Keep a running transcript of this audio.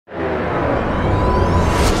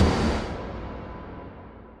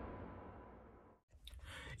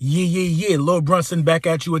Yeah. Lil Brunson back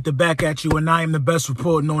at you with the back at you, and I am the best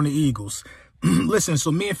reporting on the Eagles. Listen,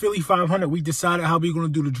 so me and Philly 500, we decided how we're going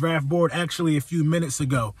to do the draft board actually a few minutes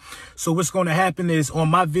ago. So what's going to happen is on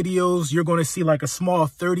my videos, you're going to see like a small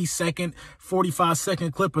 30-second,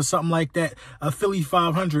 45-second clip or something like that of Philly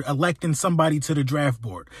 500 electing somebody to the draft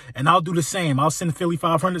board. And I'll do the same. I'll send Philly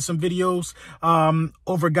 500 some videos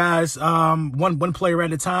over guys, one player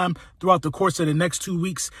at a time throughout the course of the next 2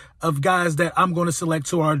 weeks of guys that I'm going to select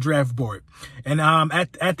to our draft board. And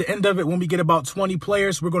at the end of it, when we get about 20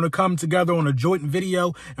 players, we're going to come together on a joint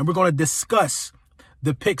video and we're going to discuss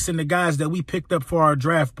the picks and the guys that we picked up for our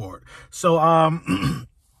draft board. So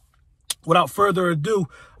without further ado,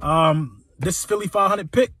 this is Philly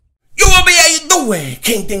 500 pick. Yo, LB, how you doing?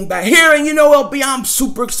 King Thing back here, and you know, LB, I'm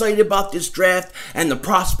super excited about this draft and the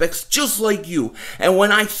prospects just like you. And when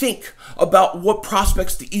I think about what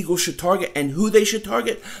prospects the Eagles should target and who they should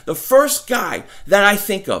target, the first guy that I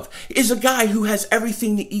think of is a guy who has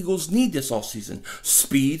everything the Eagles need this offseason: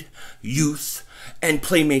 speed, youth, and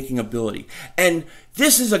playmaking ability. And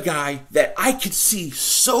this is a guy that I could see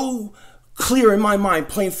so clear in my mind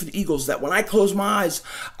playing for the Eagles that when I close my eyes,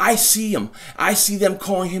 I see him. I see them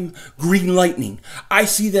calling him Green Lightning. I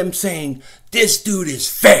see them saying, this dude is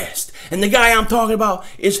fast. And the guy I'm talking about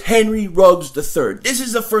is Henry Ruggs III. This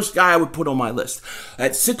is the first guy I would put on my list.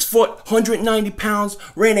 At 6 foot, 190 pounds,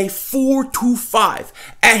 ran a 4.25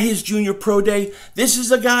 at his junior pro day. This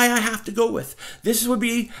is a guy I have to go with. This would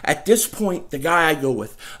be, at this point, the guy I go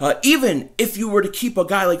with. Even if you were to keep a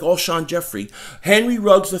guy like Alshon Jeffrey, Henry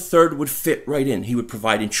Ruggs III would fit right in. He would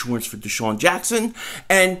provide insurance for Deshaun Jackson,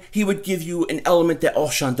 and he would give you an element that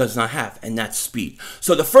Alshon does not have, and that's speed.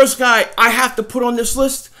 So the first guy I have to put on this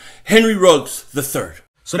list, Henry Ruggs III.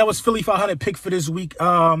 So that was Philly 500 pick for this week.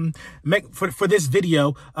 For this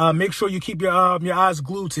video, make sure you keep your eyes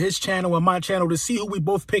glued to his channel and my channel to see who we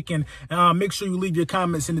both picking. Make sure you leave your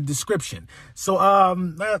comments in the description. So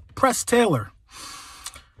Press Taylor.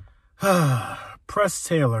 Press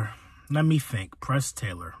Taylor. Let me think. Press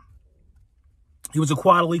Taylor. He was a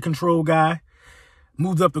quality control guy,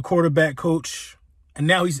 moved up to quarterback coach, and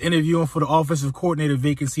now he's interviewing for the offensive coordinator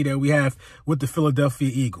vacancy that we have with the Philadelphia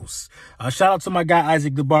Eagles. Shout out to my guy,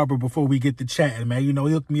 Isaac DeBarber, before we get to chatting, man. You know,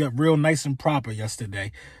 he hooked me up real nice and proper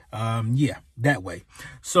yesterday. Yeah, that way.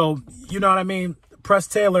 So, you know what I mean? Press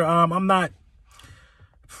Taylor, I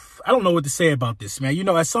don't know what to say about this, man. You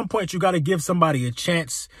know, at some point you got to give somebody a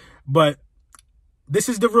chance, but this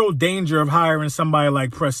is the real danger of hiring somebody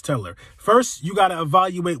like Press Taylor. First, you got to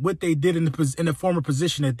evaluate what they did in the former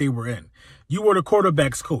position that they were in. You were the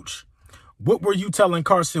quarterback's coach. What were you telling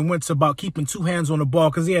Carson Wentz about keeping two hands on the ball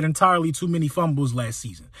because he had entirely too many fumbles last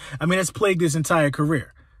season? I mean, that's plagued his entire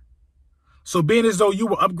career. So being as though you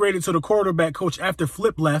were upgraded to the quarterback coach after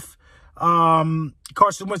Flip left,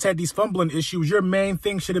 Carson Wentz had these fumbling issues. Your main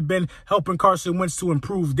thing should have been helping Carson Wentz to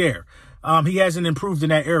improve there. He hasn't improved in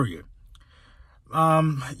that area.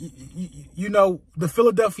 You know, the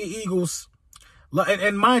Philadelphia Eagles,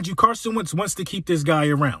 and mind you, Carson Wentz wants to keep this guy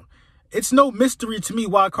around. It's no mystery to me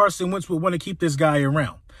why Carson Wentz would want to keep this guy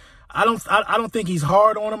around. I don't think he's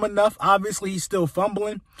hard on him enough. Obviously, he's still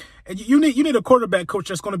fumbling. And you need a quarterback coach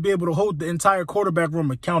that's going to be able to hold the entire quarterback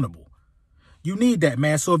room accountable. You need that,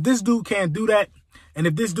 man. So if this dude can't do that, and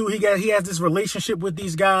if this dude, he has this relationship with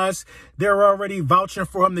these guys, they're already vouching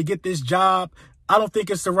for him to get this job, I don't think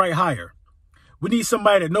it's the right hire. We need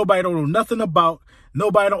somebody that nobody don't know nothing about.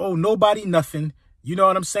 Nobody don't owe nobody nothing. You know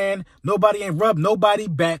what I'm saying? Nobody ain't rubbed nobody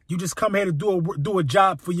back. You just come here to do a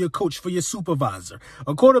job for your coach, for your supervisor.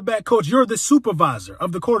 A quarterback coach, you're the supervisor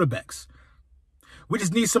of the quarterbacks. We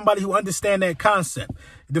just need somebody who understands that concept.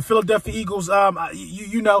 The Philadelphia Eagles,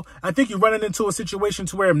 you know, I think you're running into a situation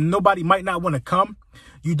to where nobody might not want to come.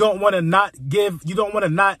 You don't want to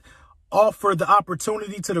not offer the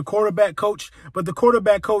opportunity to the quarterback coach, but the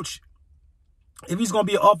quarterback coach, if he's going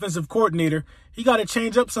to be an offensive coordinator, he got to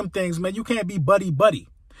change up some things, man. You can't be buddy-buddy.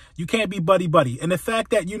 You can't be buddy-buddy. And the fact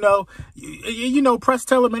that, you know, Press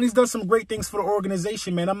Taylor, man, he's done some great things for the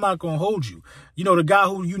organization, man. I'm not going to hold you. You know, the guy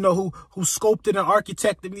who sculpted and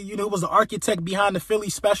architected, who was the architect behind the Philly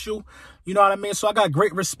special. You know what I mean? So I got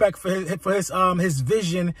great respect for his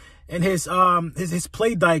vision and his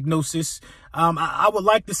play diagnosis. I would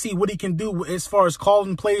like to see what he can do as far as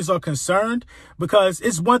calling plays are concerned, because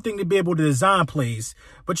it's one thing to be able to design plays,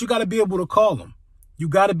 but you got to be able to call them. You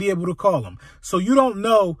got to be able to call them. So you don't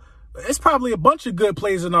know. It's probably a bunch of good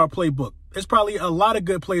plays in our playbook. There's probably a lot of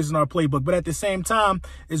good plays in our playbook, but at the same time,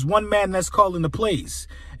 it's one man that's calling the plays.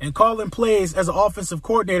 And calling plays as an offensive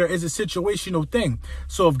coordinator is a situational thing.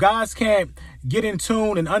 So if guys can't get in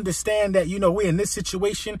tune and understand that, we're in this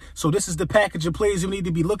situation, so this is the package of plays we need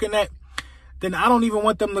to be looking at, then I don't even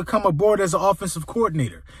want them to come aboard as an offensive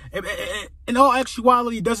coordinator. In all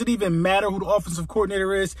actuality, does it even matter who the offensive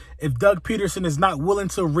coordinator is if Doug Peterson is not willing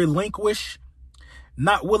to relinquish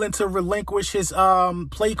his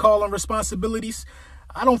play calling responsibilities?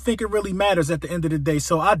 I don't think it really matters at the end of the day.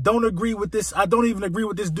 So I don't agree with this. I don't even agree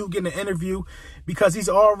with this dude getting an interview because he's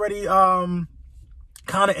already kind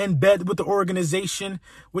of in bed with the organization,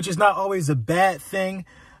 which is not always a bad thing.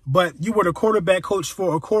 But you were the quarterback coach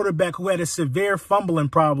for a quarterback who had a severe fumbling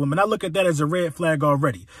problem. And I look at that as a red flag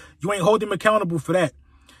already. You ain't holding him accountable for that.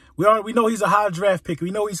 We know he's a high draft pick. We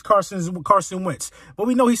know he's Carson Wentz. But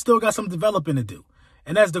we know he's still got some developing to do.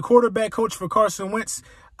 And as the quarterback coach for Carson Wentz,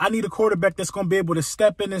 I need a quarterback that's going to be able to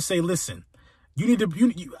step in and say, listen,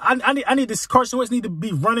 I need this. Carson Wentz need to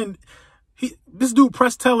be running. This dude,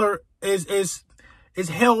 Press Teller, is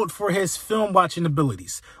held for his film watching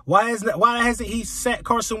abilities. Why hasn't he sat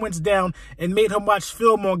Carson Wentz down and made him watch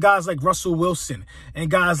film on guys like Russell Wilson and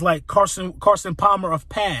guys like Carson Palmer of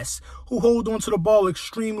Pass, who hold on to the ball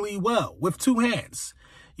extremely well with two hands?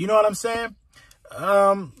 You know what I'm saying?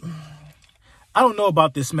 I don't know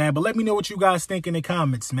about this, man, but let me know what you guys think in the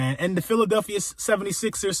comments, man. And the Philadelphia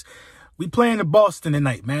 76ers, we playing in Boston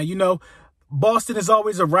tonight, man. Boston is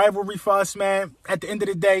always a rivalry for us, man. At the end of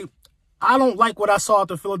the day, I don't like what I saw at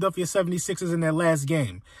the Philadelphia 76ers in their last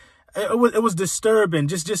game. It was disturbing.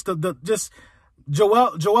 Just Joel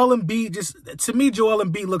Embiid, to me, Joel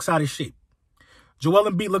Embiid looks out of shape. Joel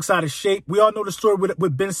Embiid looks out of shape. We all know the story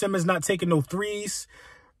with Ben Simmons not taking no threes.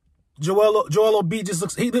 Joel Embiid just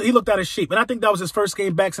looks, he looked out of shape. And I think that was his first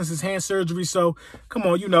game back since his hand surgery. So come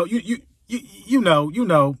on, you know,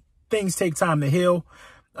 things take time to heal.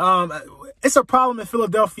 It's a problem in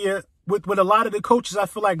Philadelphia with a lot of the coaches, I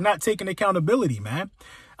feel like, not taking accountability, man.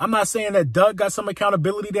 I'm not saying that Doug got some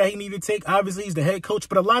accountability that he needed to take. Obviously, he's the head coach,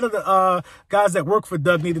 but a lot of the guys that work for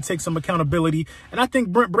Doug need to take some accountability. And I think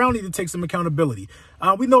Brent Brown need to take some accountability.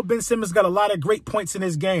 We know Ben Simmons got a lot of great points in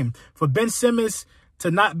his game. For Ben Simmons to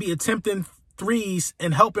not be attempting threes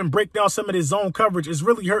and helping break down some of his zone coverage is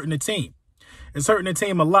really hurting the team. It's hurting the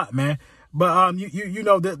team a lot, man. But you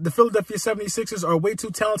know, the Philadelphia 76ers are way too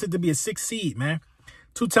talented to be a 6th seed, man.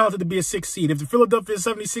 Too talented to be a 6th seed. If the Philadelphia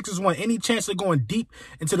 76ers want any chance of going deep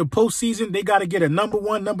into the postseason, they got to get a number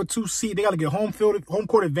 1, number 2 seed. They got to get home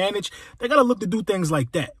court advantage. They got to look to do things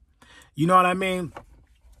like that. You know what I mean?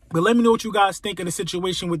 But let me know what you guys think in the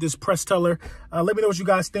situation with this Press Teller. Let me know what you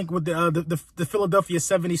guys think with the Philadelphia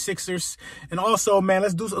 76ers. And also, man,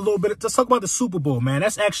 let's talk about the Super Bowl, man.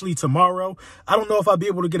 That's actually tomorrow. I don't know if I'll be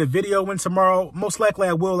able to get a video in tomorrow. Most likely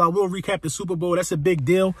I will. I will recap the Super Bowl. That's a big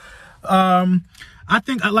deal. I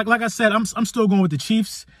think, like I said, I'm still going with the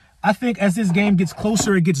Chiefs. I think as this game gets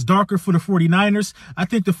closer, it gets darker for the 49ers. I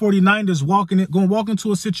think the 49ers going to walk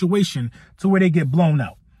into a situation to where they get blown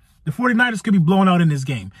out. The 49ers could be blown out in this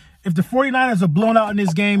game. If the 49ers are blown out in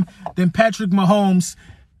this game, then Patrick Mahomes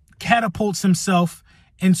catapults himself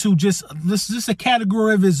into just a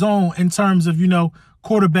category of his own in terms of,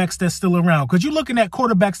 quarterbacks that's still around. Because you're looking at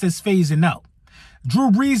quarterbacks that's phasing out.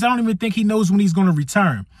 Drew Brees, I don't even think he knows when he's going to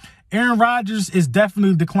return. Aaron Rodgers is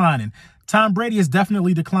definitely declining. Tom Brady is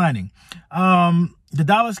definitely declining. The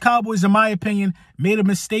Dallas Cowboys, in my opinion, made a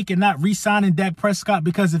mistake in not re-signing Dak Prescott,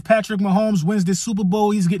 because if Patrick Mahomes wins this Super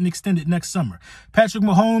Bowl, he's getting extended next summer. Patrick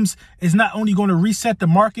Mahomes is not only going to reset the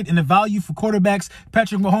market and the value for quarterbacks,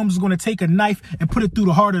 Patrick Mahomes is going to take a knife and put it through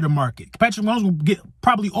the heart of the market. Patrick Mahomes will get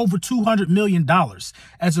probably over $200 million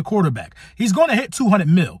as a quarterback. He's going to hit $200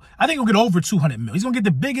 million. I think he'll get over $200 million. He's going to get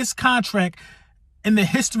the biggest contract in the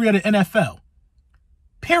history of the NFL.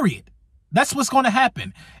 Period. That's what's going to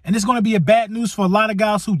happen. And it's going to be a bad news for a lot of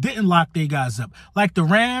guys who didn't lock their guys up. Like the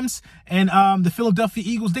Rams and the Philadelphia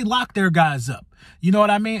Eagles, they locked their guys up. You know what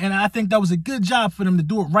I mean? And I think that was a good job for them to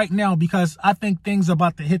do it right now, because I think things are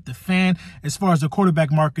about to hit the fan as far as the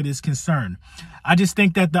quarterback market is concerned. I just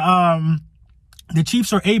think that the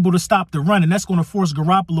Chiefs are able to stop the run, and that's going to force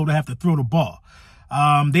Garoppolo to have to throw the ball.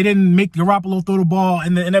 They didn't make Garoppolo throw the ball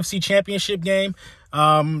in the NFC Championship game.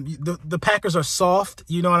 The Packers are soft.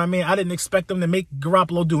 You know what I mean? I didn't expect them to make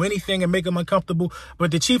Garoppolo do anything and make him uncomfortable,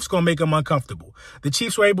 but the Chiefs going to make him uncomfortable. The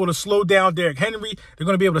Chiefs were able to slow down Derrick Henry. They're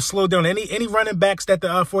going to be able to slow down any running backs that the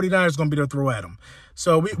 49ers going to be able to throw at them.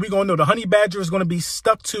 So we going to know the Honey Badger is going to be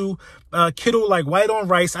stuck to Kittle like white on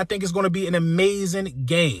rice. I think it's going to be an amazing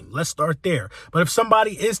game. Let's start there. But if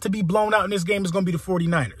somebody is to be blown out in this game, it's going to be the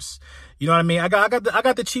 49ers. You know what I mean? I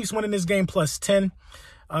got the Chiefs winning this game plus 10.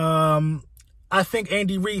 I think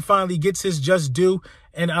Andy Reid finally gets his just due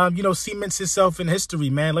and, cements himself in history,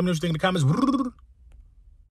 man. Let me know what you think in the comments.